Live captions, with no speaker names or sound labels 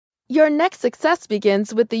Your next success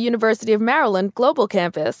begins with the University of Maryland Global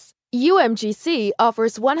Campus. UMGC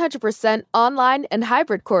offers 100% online and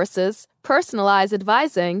hybrid courses, personalized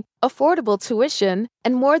advising, affordable tuition,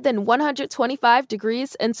 and more than 125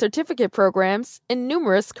 degrees and certificate programs in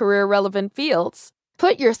numerous career-relevant fields.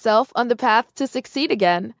 Put yourself on the path to succeed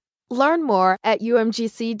again. Learn more at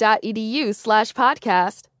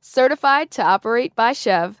umgc.edu/podcast. Certified to operate by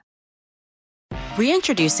Chev.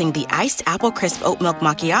 Reintroducing the Iced Apple Crisp Oat Milk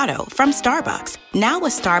Macchiato from Starbucks. Now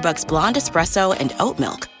with Starbucks Blonde Espresso and Oat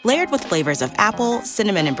Milk. Layered with flavors of apple,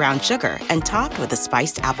 cinnamon, and brown sugar. And topped with a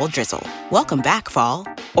spiced apple drizzle. Welcome back, fall.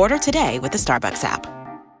 Order today with the Starbucks app.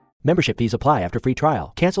 Membership fees apply after free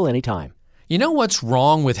trial. Cancel anytime. You know what's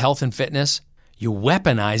wrong with health and fitness? You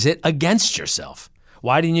weaponize it against yourself.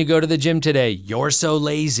 Why didn't you go to the gym today? You're so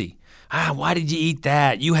lazy. Why did you eat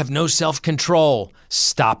that? You have no self-control.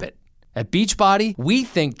 Stop it. At Beachbody, we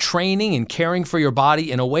think training and caring for your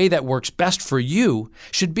body in a way that works best for you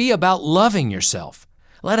should be about loving yourself.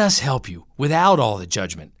 Let us help you without all the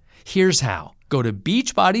judgment. Here's how. Go to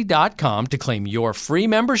beachbody.com to claim your free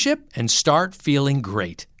membership and start feeling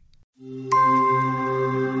great.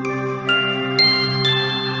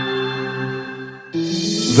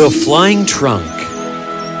 The Flying Trunk.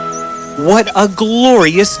 What a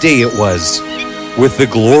glorious day it was, with the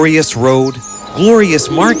glorious road, glorious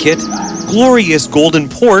market, glorious golden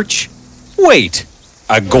porch. Wait,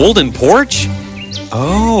 a golden porch?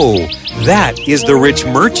 Oh, that is the rich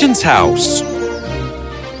merchant's house.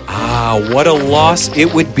 What a loss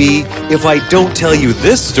it would be if I don't tell you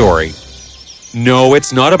this story. No,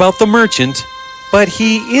 it's not about the merchant, but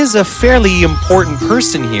he is a fairly important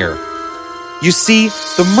person here. You see,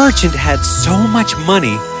 the merchant had so much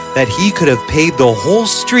money that he could have paid the whole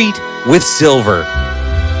street with silver.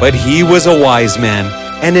 But he was a wise man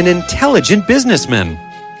and an intelligent businessman.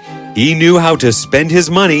 He knew how to spend his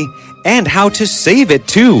money and how to save it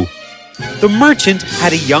too. The merchant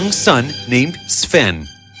had a young son named Sven.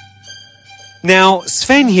 Now,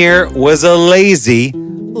 Sven here was a lazy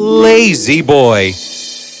boy.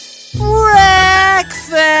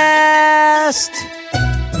 Breakfast!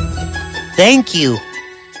 Thank you.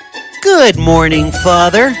 Good morning,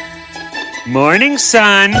 Father. Morning,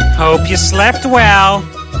 son. Hope you slept well.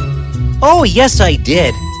 Oh, yes, I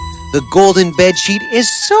did. The golden bedsheet is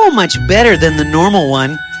so much better than the normal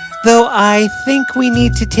one, though I think we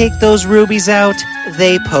need to take those rubies out.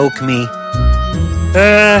 They poke me.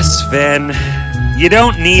 Sven, you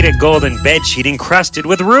don't need a golden bedsheet encrusted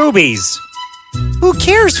with rubies. Who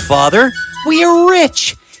cares, Father? We are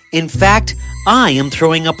rich. In fact, I am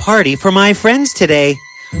throwing a party for my friends today.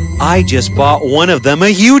 I just bought one of them a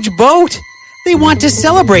huge boat. They want to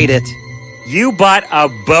celebrate it. You bought a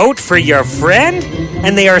boat for your friend?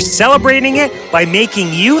 And they are celebrating it by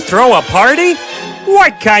making you throw a party?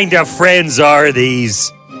 What kind of friends are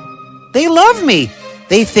these? They love me.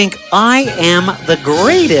 They think I am the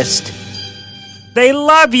greatest. They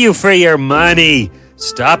love you for your money.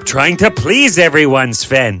 Stop trying to please everyone,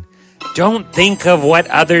 Sven. Don't think of what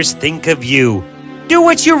others think of you. Do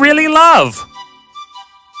what you really love.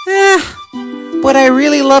 But I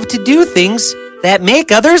really love to do things that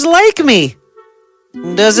make others like me.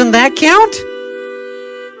 Doesn't that count?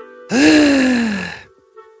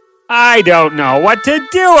 I don't know what to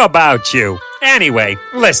do about you. Anyway,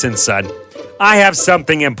 listen, son. I have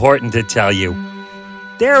something important to tell you.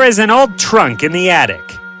 There is an old trunk in the attic.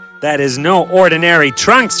 That is no ordinary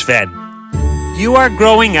trunk, Sven. You are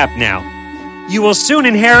growing up now. You will soon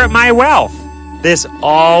inherit my wealth. This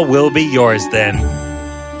all will be yours then.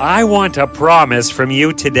 I want a promise from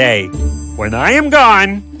you today. When I am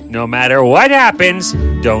gone, no matter what happens,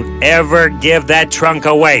 don't ever give that trunk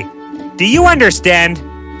away. Do you understand?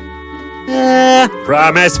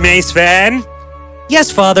 Promise me, Sven? Yes,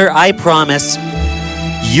 Father, I promise.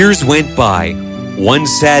 Years went by. One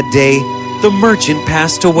sad day, the merchant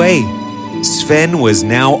passed away. Sven was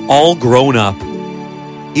now all grown up.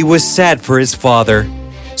 He was sad for his father.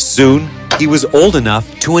 Soon, he was old enough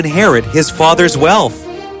to inherit his father's wealth.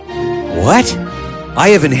 What? I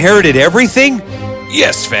have inherited everything?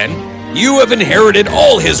 Yes, Sven. You have inherited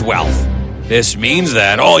all his wealth. This means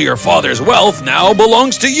that all your father's wealth now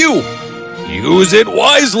belongs to you. Use it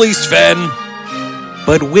wisely, Sven.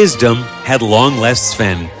 But wisdom had long left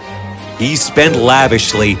Sven. He spent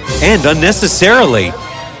lavishly and unnecessarily.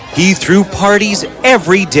 He threw parties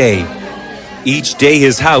every day. Each day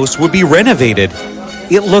his house would be renovated.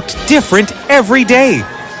 It looked different every day,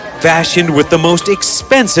 fashioned with the most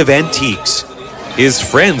expensive antiques. His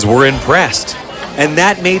friends were impressed, and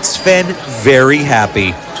that made Sven very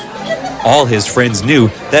happy. All his friends knew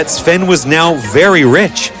that Sven was now very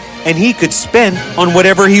rich, and he could spend on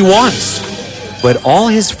whatever he wants. But all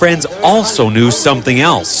his friends also knew something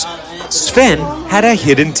else. Sven had a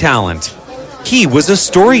hidden talent. He was a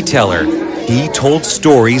storyteller. He told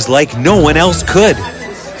stories like no one else could.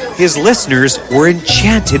 His listeners were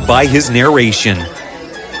enchanted by his narration.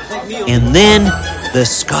 And then the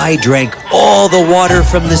sky drank all the water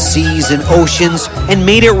from the seas and oceans and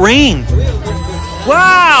made it rain.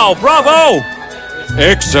 Wow, bravo!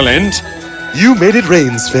 Excellent. You made it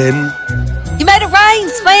rain, Sven. You made it rain,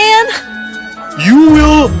 Sven! You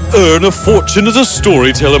will earn a fortune as a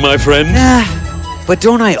storyteller, my friend. But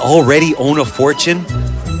don't I already own a fortune?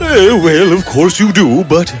 Well, of course you do,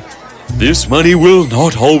 but this money will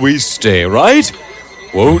not always stay, right?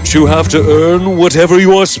 Won't you have to earn whatever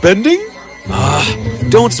you are spending?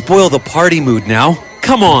 Don't spoil the party mood now.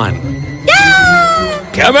 Come on. Yeah!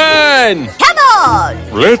 Come on! Come on!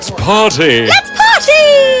 Let's party! Let's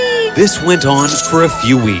party! This went on for a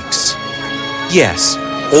few weeks. Yes,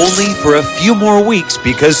 only for a few more weeks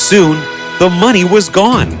because soon the money was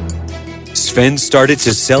gone. Sven started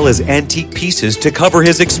to sell his antique pieces to cover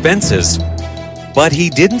his expenses. But he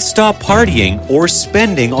didn't stop partying or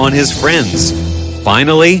spending on his friends.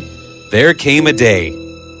 Finally, there came a day.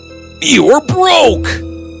 You're broke!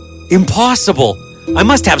 Impossible! I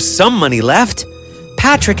must have some money left.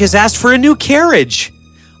 Patrick has asked for a new carriage.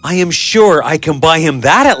 I am sure I can buy him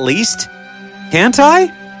that at least. Can't I?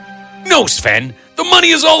 No, Sven, the money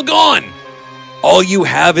is all gone. All you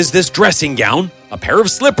have is this dressing gown, a pair of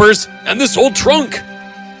slippers, and this old trunk.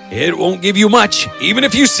 It won't give you much, even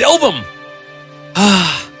if you sell them.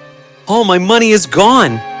 All my money is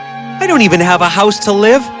gone. I don't even have a house to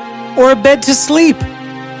live or a bed to sleep.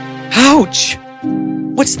 Ouch!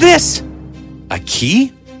 What's this? A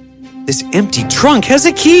key? This empty trunk has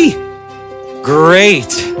a key.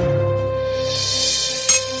 Great.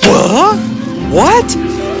 What?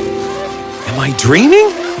 Am I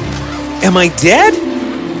dreaming? Am I dead?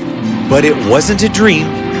 But it wasn't a dream,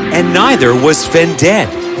 and neither was Sven dead.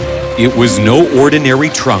 It was no ordinary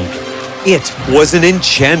trunk. It was an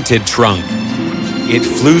enchanted trunk. It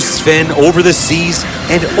flew Sven over the seas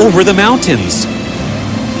and over the mountains.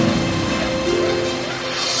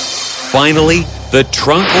 Finally, the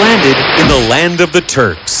trunk landed in the land of the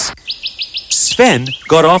Turks. Sven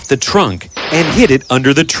got off the trunk and hid it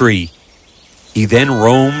under the tree. He then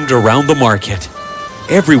roamed around the market.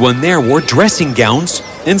 Everyone there wore dressing gowns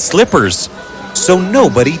and slippers, so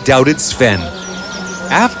nobody doubted Sven.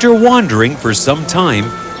 After wandering for some time,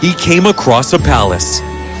 he came across a palace.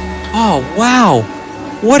 Oh, wow!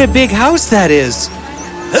 What a big house that is!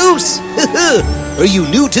 House? Are you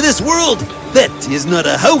new to this world? That is not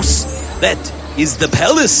a house. That is the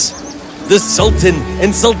palace. The Sultan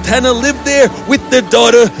and Sultana live there with their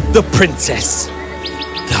daughter, the princess.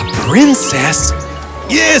 The princess?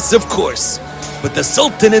 Yes, of course. But the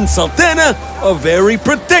Sultan and Sultana are very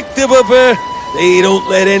protective of her. They don't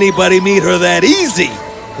let anybody meet her that easy.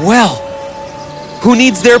 Well, who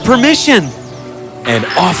needs their permission? And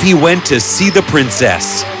off he went to see the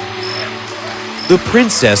princess. The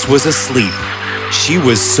princess was asleep. She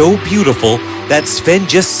was so beautiful that Sven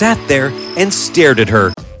just sat there and stared at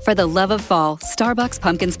her. For the love of fall, Starbucks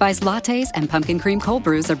Pumpkin Spice Lattes and Pumpkin Cream Cold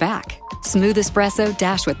Brews are back. Smooth espresso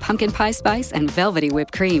dashed with pumpkin pie spice and velvety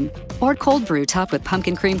whipped cream. Or cold brew topped with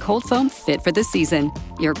pumpkin cream cold foam fit for the season.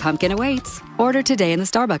 Your pumpkin awaits. Order today in the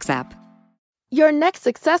Starbucks app. Your next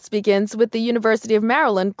success begins with the University of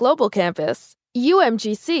Maryland Global Campus.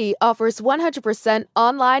 UMGC offers 100%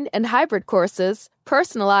 online and hybrid courses,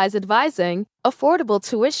 personalized advising, affordable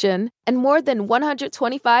tuition, and more than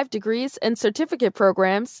 125 degrees and certificate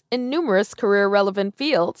programs in numerous career-relevant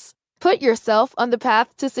fields. Put yourself on the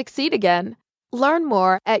path to succeed again. Learn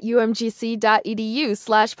more at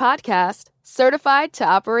umgc.edu/podcast. Certified to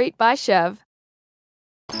operate by Chev.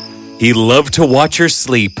 He loved to watch her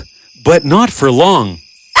sleep, but not for long.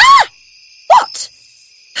 Ah! What?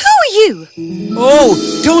 Who are you? Oh,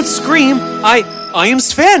 don't scream. I am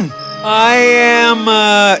Sven. I am,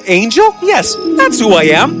 Angel? Yes, that's who I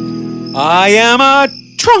am. I am a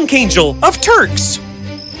trunk angel of Turks.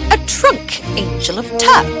 A trunk angel of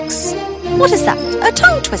Turks? What is that? A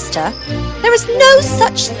tongue twister? There is no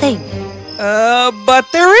such thing. But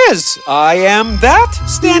there is. I am that,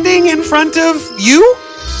 standing in front of you?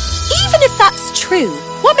 Even if that's true,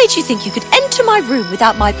 what made you think you could enter my room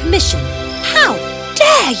without my permission? How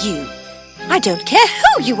dare you? I don't care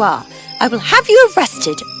who you are. I will have you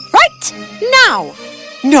arrested right now.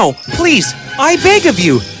 No, please, I beg of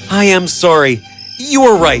you. I am sorry. You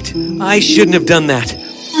were right. I shouldn't have done that.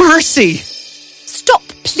 Mercy! Stop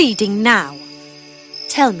pleading now.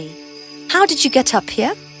 Tell me, how did you get up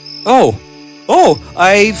here? Oh, Oh,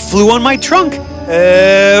 I flew on my trunk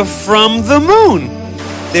from the moon.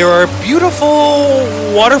 There are beautiful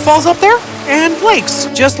waterfalls up there and lakes,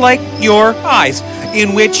 just like your eyes,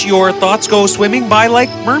 in which your thoughts go swimming by like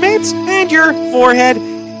mermaids, and your forehead,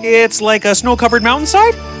 it's like a snow-covered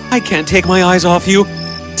mountainside. I can't take my eyes off you.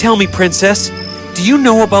 Tell me, princess, do you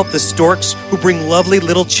know about the storks who bring lovely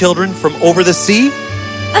little children from over the sea?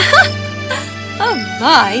 Oh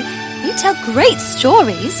my, you tell great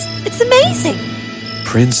stories. It's amazing.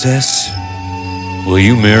 Princess, will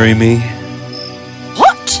you marry me?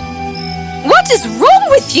 What? What is wrong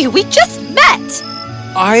with you? We just met.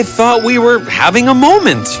 I thought we were having a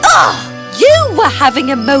moment. You were having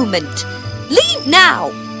a moment. Leave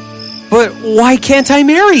now. But why can't I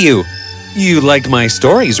marry you? You liked my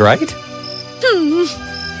stories, right?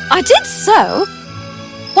 I did so.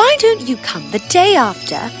 Why don't you come the day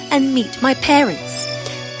after and meet my parents?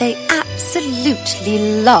 They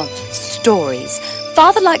absolutely love stories.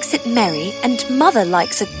 Father likes it merry and Mother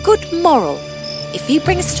likes a good moral. If you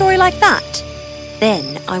bring a story like that,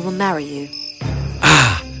 then I will marry you.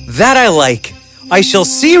 Ah, that I like. I shall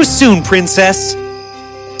see you soon, princess.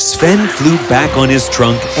 Sven flew back on his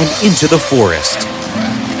trunk and into the forest.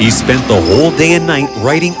 He spent the whole day and night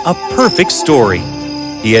writing a perfect story.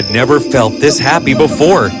 He had never felt this happy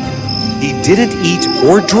before. He didn't eat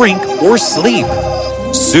or drink or sleep.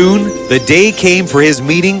 Soon, the day came for his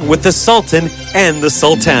meeting with the Sultan and the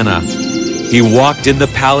Sultana. He walked in the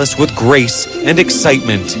palace with grace and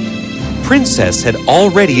excitement. Princess had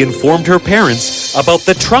already informed her parents about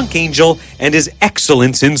the Trunk Angel and his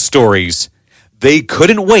excellence in stories. They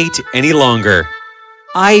couldn't wait any longer.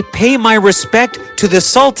 I pay my respect to the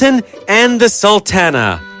Sultan and the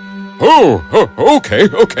Sultana. Oh, okay.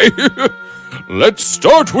 Let's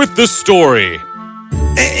start with the story.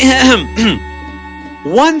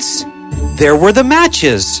 Once, there were the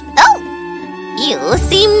matches. Oh, you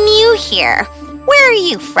seem new here. Where are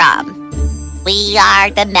you from? We are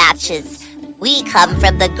the Matches. We come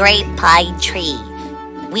from the Great Pine Tree.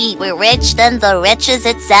 We were rich than the riches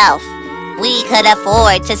itself. We could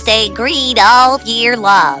afford to stay green all year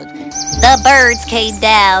long. The birds came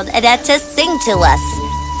down and had to sing to us.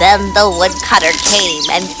 Then the woodcutter came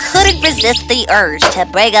and couldn't resist the urge to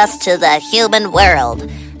bring us to the human world.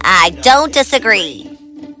 I don't disagree.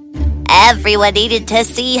 Everyone needed to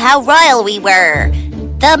see how royal we were.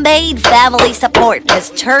 The main family support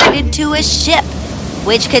was turned into a ship,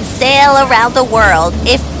 which could sail around the world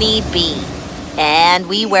if need be. And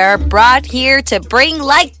we were brought here to bring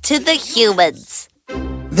light to the humans.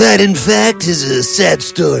 That, in fact, is a sad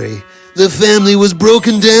story. The family was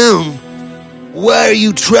broken down. Why are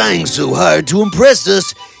you trying so hard to impress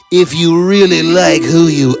us if you really like who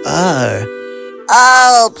you are?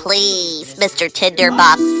 Oh, please, Mr.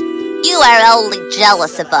 Tinderbox. You are only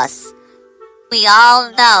jealous of us. We all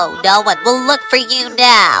know no one will look for you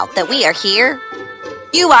now that we are here.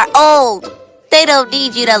 You are old. They don't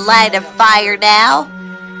need you to light a fire now.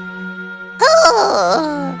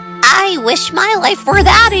 Oh, I wish my life were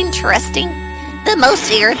that interesting. The most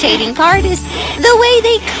irritating part is the way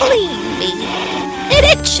they clean me.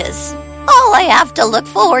 It itches. All I have to look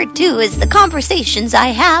forward to is the conversations I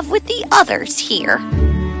have with the others here.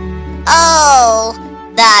 Oh,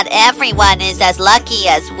 not everyone is as lucky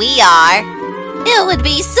as we are. It would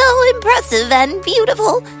be so impressive and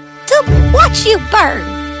beautiful to watch you burn.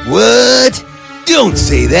 What? Don't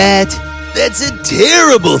say that. That's a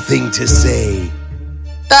terrible thing to say.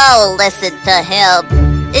 Don't listen to him.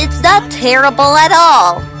 It's not terrible at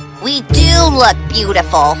all. We do look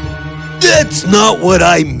beautiful. That's not what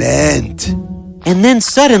I meant. And then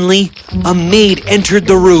suddenly, a maid entered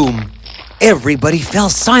the room. Everybody fell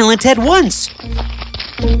silent at once.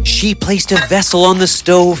 She placed a vessel on the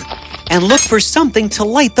stove and looked for something to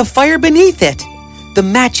light the fire beneath it. The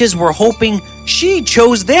matches were hoping she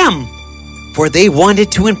chose them, for they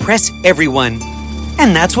wanted to impress everyone.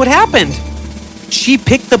 And that's what happened. She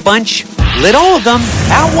picked the bunch, lit all of them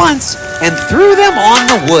at once, and threw them on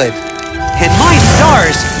the wood. And my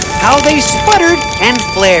stars, how they sputtered and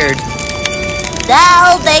flared.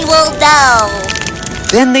 Now they will know.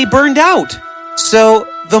 Then they burned out. So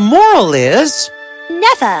the moral is...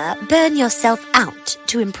 Never burn yourself out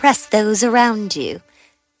to impress those around you.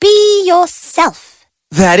 Be yourself.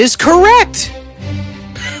 That is correct.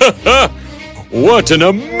 What an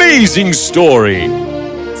amazing story.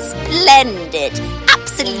 Splendid.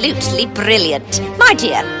 Absolutely brilliant. My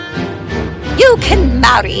dear, you can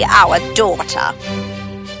marry our daughter.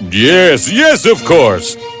 Yes, of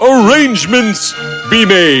course. Arrangements be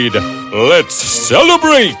made. Let's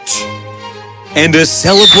celebrate. And a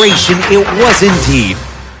celebration it was indeed.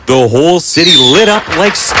 The whole city lit up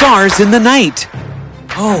like stars in the night.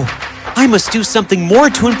 Oh, I must do something more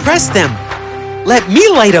to impress them. Let me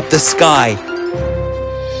light up the sky.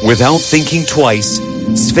 Without thinking twice,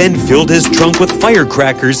 Sven filled his trunk with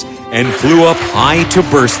firecrackers and flew up high to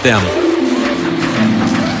burst them.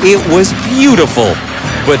 It was beautiful,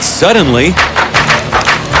 but suddenly...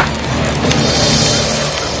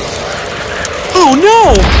 Oh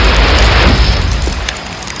no!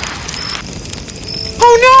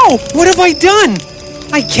 Oh no! What have I done?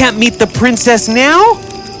 I can't meet the princess now?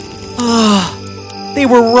 They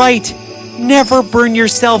were right. Never burn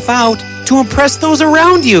yourself out to impress those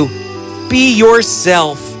around you. Be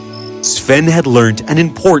yourself. Sven had learned an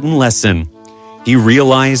important lesson. He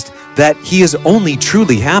realized that he is only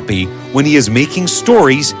truly happy when he is making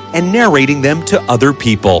stories and narrating them to other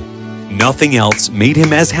people. Nothing else made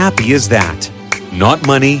him as happy as that. Not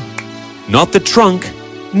money, not the trunk,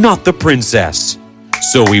 not the princess.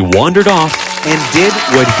 So he wandered off and did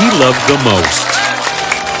what he loved the most.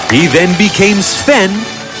 He then became Sven,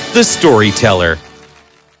 the storyteller.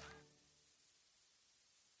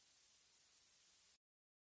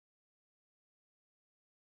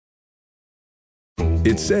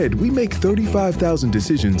 It's said we make 35,000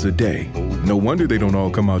 decisions a day. No wonder they don't all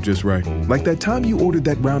come out just right. Like that time you ordered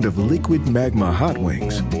that round of liquid magma hot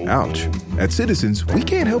wings. Ouch. At Citizens, we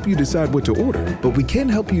can't help you decide what to order, but we can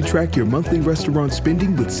help you track your monthly restaurant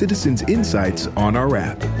spending with Citizens Insights on our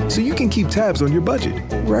app, so you can keep tabs on your budget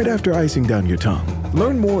right after icing down your tongue.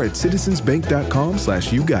 Learn more at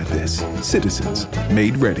citizensbank.com/yougotthis. Citizens,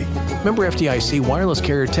 made ready. Member FDIC, wireless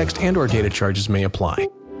carrier text and/or data charges may apply.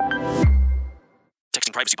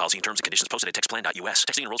 Texting privacy policy and terms and conditions posted at textplan.us.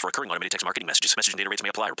 Texting enrolls for recurring automated text marketing messages. Message and data rates may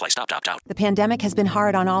apply. Reply stop to opt out. The pandemic has been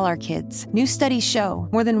hard on all our kids. New studies show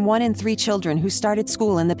more than 1 in 3 children who started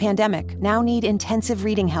school in the pandemic now need intensive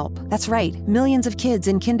reading help. That's right. Millions of kids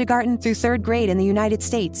in kindergarten through 3rd grade in the United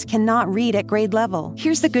States cannot read at grade level.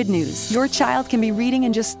 Here's the good news. Your child can be reading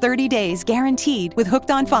in just 30 days, guaranteed, with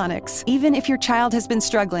Hooked on Phonics. Even if your child has been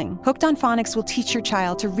struggling, Hooked on Phonics will teach your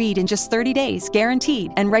child to read in just 30 days,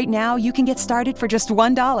 guaranteed. And right now, you can get started for just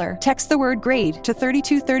 $1. Text the word GRADE to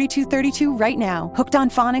 323232 right now. Hooked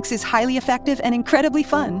on Phonics is highly effective and incredibly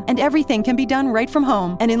fun, and everything can be done right from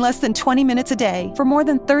home and in less than 20 minutes a day. For more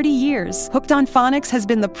than 30 years, Hooked on Phonics has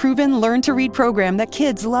been the proven learn-to-read program that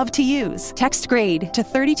kids love to use. Text GRADE to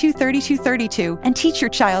 323232 and teach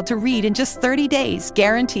your child to read in just 30 days,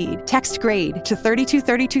 guaranteed. Text GRADE to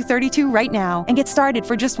 323232 right now and get started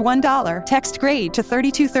for just $1. Text GRADE to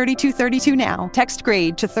 323232 now. Text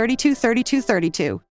GRADE to 323232.